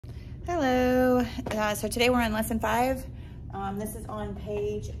Hello. So today we're on lesson 5. This is on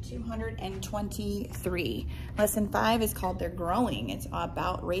page 223. Lesson 5 is called They're Growing. It's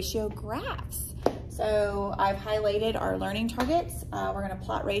about ratio graphs. So I've highlighted our learning targets. We're going to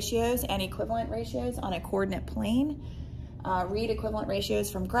plot ratios and equivalent ratios on a coordinate plane. Read equivalent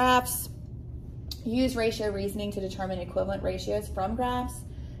ratios from graphs. Use ratio reasoning to determine equivalent ratios from graphs.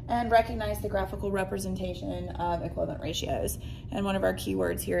 And recognize the graphical representation of equivalent ratios. And one of our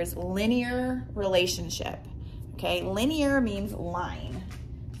keywords here is linear relationship. Okay, linear means line.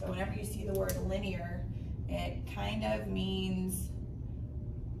 So whenever you see the word linear, it kind of means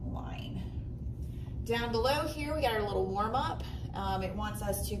line. Down below here, we got our little warm up. It wants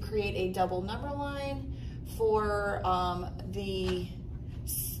us to create a double number line for the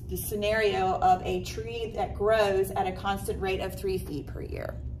scenario of a tree that grows at a constant rate of 3 feet per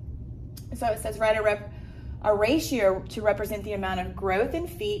year. So it says write a ratio to represent the amount of growth in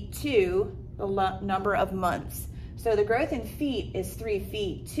feet to the number of months. So the growth in feet is 3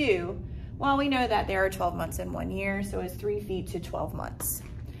 feet to, well, we know that there are 12 months in 1 year, so it's 3 feet to 12 months.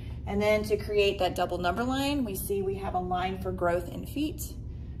 And then to create that double number line, we see we have a line for growth in feet,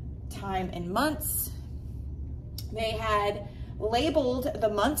 time in months. They had labeled the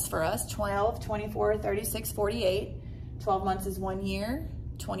months for us, 12, 24, 36, 48. 12 months is 1 year.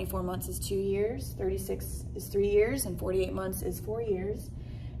 24 months is 2 years, 36 is 3 years, and 48 months is 4 years.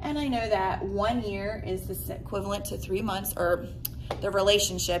 And I know that 1 year is the equivalent to 3 months, or the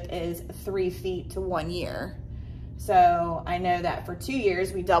relationship is 3 feet to 1 year. So I know that for 2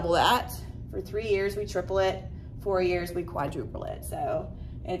 years, we double that. For 3 years, we triple it. 4 years, we quadruple it. So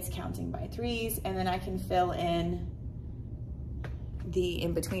it's counting by threes, and then I can fill in the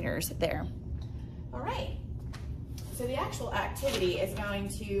in-betweeners there. All right. So the actual activity is going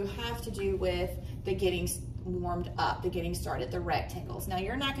to have to do with the getting warmed up, the getting started, the rectangles. Now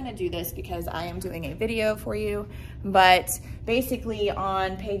you're not going to do this because I am doing a video for you, but basically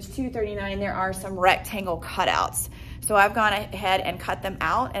on page 239 there are some rectangle cutouts. So I've gone ahead and cut them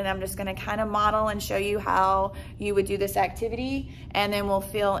out, and I'm just going to kind of model and show you how you would do this activity, and then we'll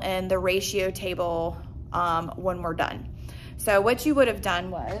fill in the ratio table when we're done. So what you would have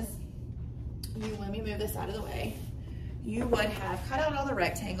done was, let me move this out of the way. You would have cut out all the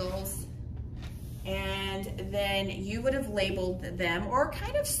rectangles, and then you would have labeled them or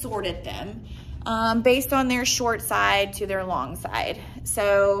kind of sorted them based on their short side to their long side.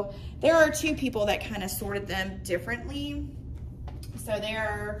 So there are 2 people that kind of sorted them differently. So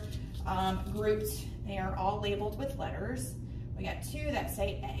they're grouped, they are all labeled with letters. We got 2 that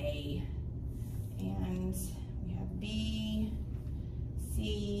say A, and we have B,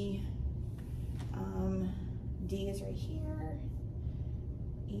 C, D is right here,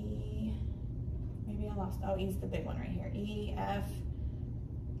 E, maybe I lost, oh, E is the big one right here, E, F,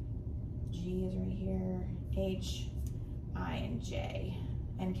 G is right here, H, I, and J,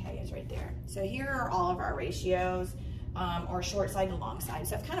 and K is right there. So here are all of our ratios, or short side to long side.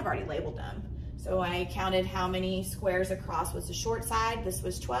 So I've kind of already labeled them. So I counted how many squares across was the short side, this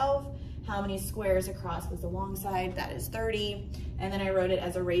was 12. How many squares across was the long side, that is 30. And then I wrote it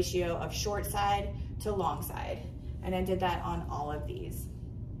as a ratio of short side to long side. And I did that on all of these.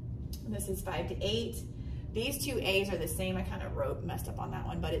 This is 5 to 8. These 2 A's are the same. I kind of messed up on that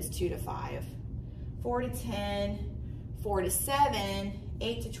one, but it's 2 to 5. 4 to 10, 4 to 7,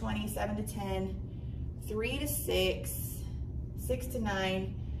 8 to 20, 7 to 10, 3 to 6, 6 to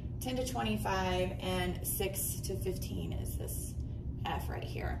 9, 10 to 25, and 6 to 15 is this F right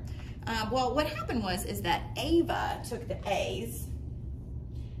here. Well, what happened is that Ava took the A's,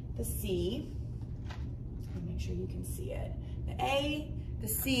 the C, let me make sure you can see it, the A, the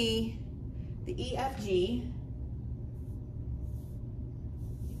C, the E, F, G,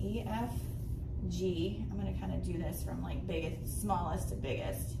 E, F, G. I'm going to kind of do this from like biggest, smallest to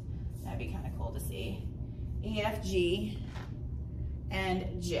biggest. That'd be kind of cool to see. E, F, G,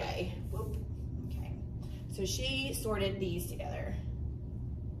 and J. Whoop. Okay. So she sorted these together.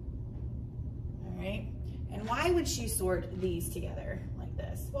 Right? And why would she sort these together like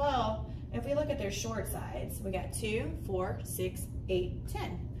this? Well, if we look at their short sides, we got 2, 4, 6, 8,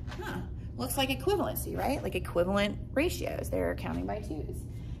 10. Looks like equivalency, right? Like equivalent ratios. They're counting by 2's.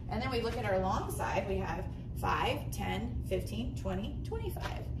 And then we look at our long side, we have 5, 10, 15, 20, 25.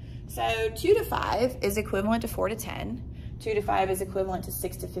 So 2 to 5 is equivalent to 4 to 10. 2 to 5 is equivalent to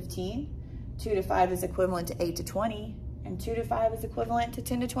 6 to 15. 2 to 5 is equivalent to 8 to 20. And 2 to 5 is equivalent to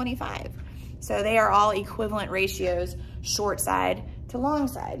 10 to 25. So they are all equivalent ratios, short side to long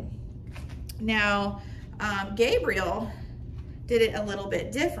side. Now, Gabriel did it a little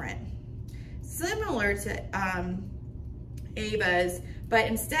bit different. Similar to Ava's But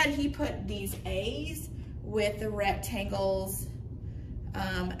instead he put these A's with the rectangles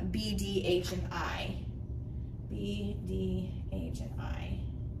B, D, H, and I. B, D, H, and I.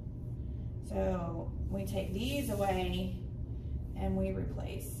 So we take these away and we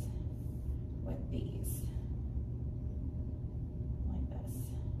replace with these, like this.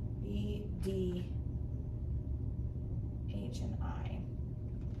 B, D, H, and I.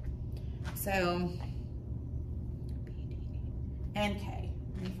 So, B, D, and K.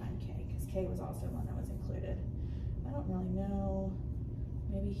 Let me find K, because K was also one that was included. I don't really know,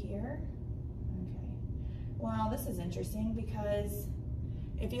 maybe here? Okay. Well, this is interesting because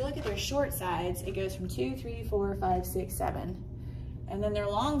if you look at their short sides, it goes from 2, 3, 4, 5, 6, 7. And then their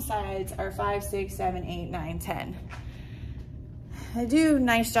long sides are 5, 6, 7, 8, 9, 10. I do a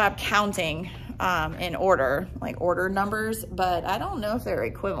nice job counting in order, like order numbers, but I don't know if they're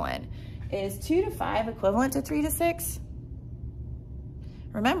equivalent. Is 2 to 5 equivalent to 3 to 6?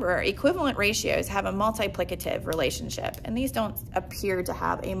 Remember, equivalent ratios have a multiplicative relationship, and these don't appear to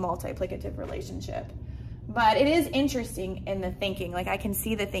have a multiplicative relationship. But it is interesting in the thinking, like I can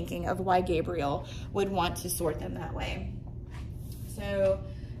see the thinking of why Gabriel would want to sort them that way. So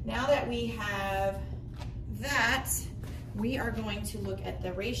now that we have that, we are going to look at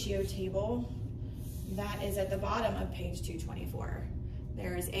the ratio table that is at the bottom of page 224.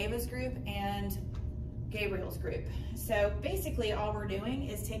 There is Ava's group and Gabriel's group. So basically all we're doing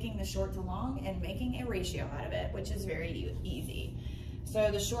is taking the short to long and making a ratio out of it, which is very easy. So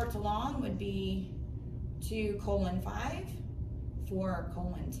the short to long would be 2:5,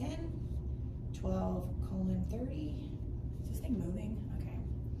 4:10, 12:30. Is this thing moving? Okay.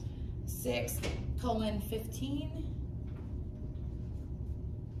 6:15,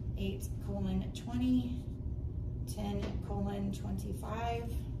 8:20,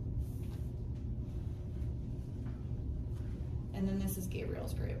 10:25. And then this is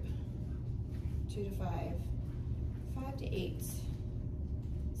Gabriel's group. 2 to 5, 5 to 8,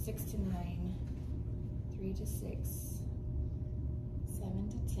 6 to 9, 3 to 6, 7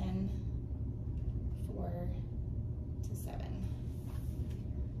 to 10, 4 to 7.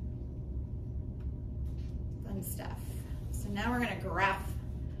 Fun stuff. So now we're going to graph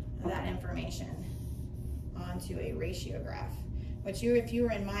that information onto a ratio graph. Which if you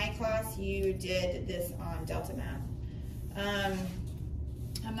were in my class, you did this on Delta Math.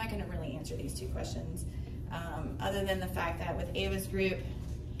 I'm not going to really answer these two questions, other than the fact that with Ava's group,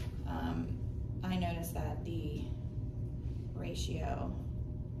 I noticed that the ratio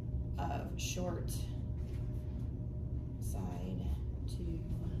of short side to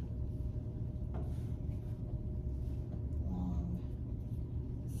long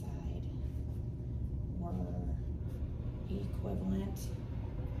side were equivalent.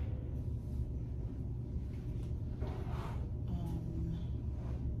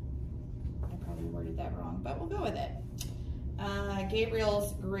 Worded that wrong, but we'll go with it.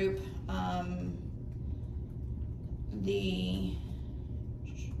 Gabriel's group, the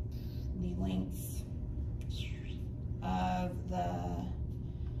lengths of the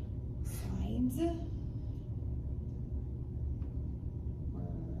sides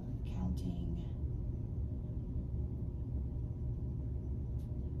were counting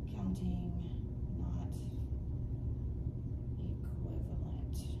not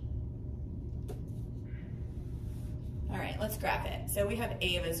equivalent. All right, let's graph it. So we have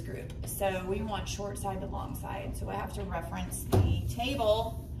Ava's group. So we want short side to long side. So I have to reference the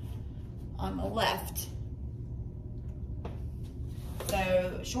table on the left.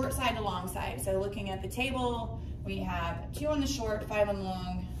 So short side to long side. So looking at the table, we have 2 on the short, 5 on the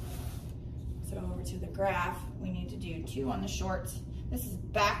long. So over to the graph, we need to do 2 on the short. This is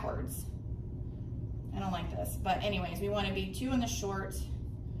backwards. I don't like this, but anyways, we want to be 2 on the short,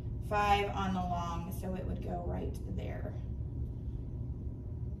 5 on the long, so it would go right there.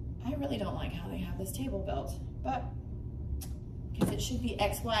 I really don't like how they have this table built, but because it should be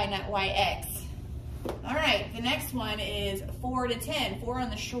XY, not YX. All right, the next one is 4 to 10. 4 on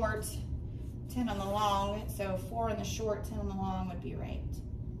the short, 10 on the long. So 4 on the short, 10 on the long would be right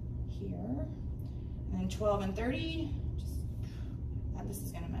here. And then 12 and 30. This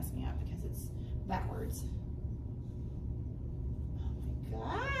is going to mess me up because it's backwards. Oh my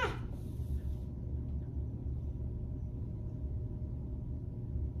God.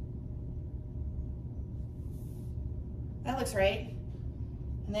 That looks right.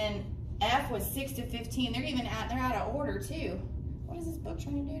 And then F was 6 to 15. They're even they're out of order too. What is this book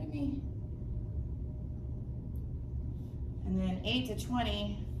trying to do to me? And then 8 to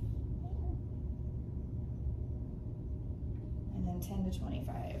 20. And then 10 to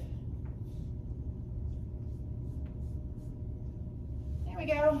 25.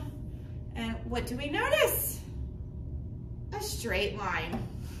 we go. And what do we notice? A straight line.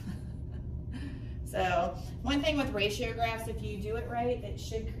 So one thing with ratio graphs, if you do it right, it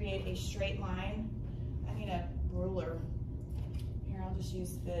should create a straight line. I need a ruler. Here, I'll just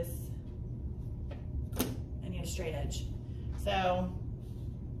use this. I need a straight edge. So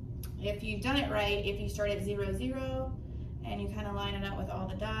if you've done it right, if you start at 0, 0, and you kind of line it up with all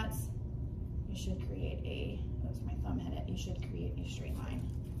the dots, you should create a, oops, my thumb hit it, you should create a straight line.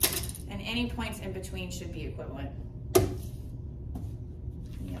 And any points in between should be equivalent.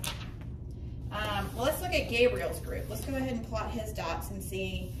 Yep. Well, let's look at Gabriel's group. Let's go ahead and plot his dots and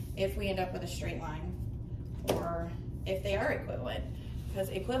see if we end up with a straight line or if they are equivalent, because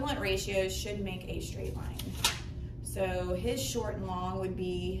equivalent ratios should make a straight line. So his short and long would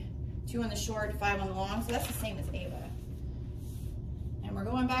be 2 on the short, 5 on the long, so that's the same as Ava. And we're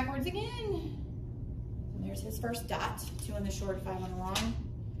going backwards again. And there's his first dot, 2 on the short, 5 on the long,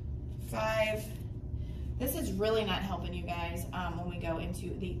 5. This is really not helping you guys when we go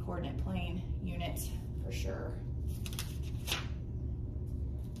into the coordinate plane unit for sure.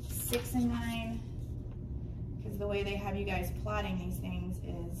 6 and 9, because the way they have you guys plotting these things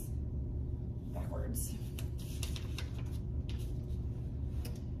is backwards.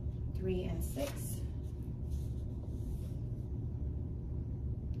 3 and 6.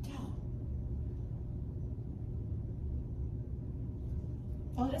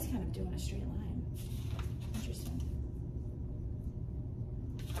 Oh, it is kind of doing a straight line. Interesting.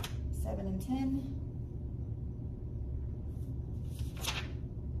 7 and 10.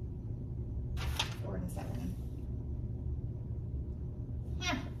 4 and 7.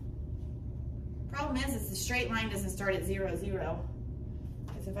 Huh. Problem is the straight line doesn't start at 0, 0.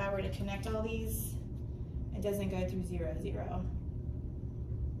 Because if I were to connect all these, it doesn't go through 0, 0.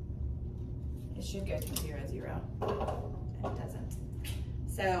 It should go through 0, 0. And it doesn't.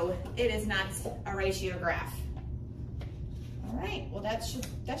 So it is not a ratio graph. All right, well that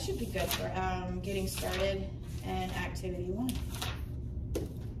should be good for getting started in activity 1.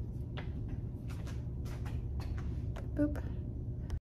 Boop.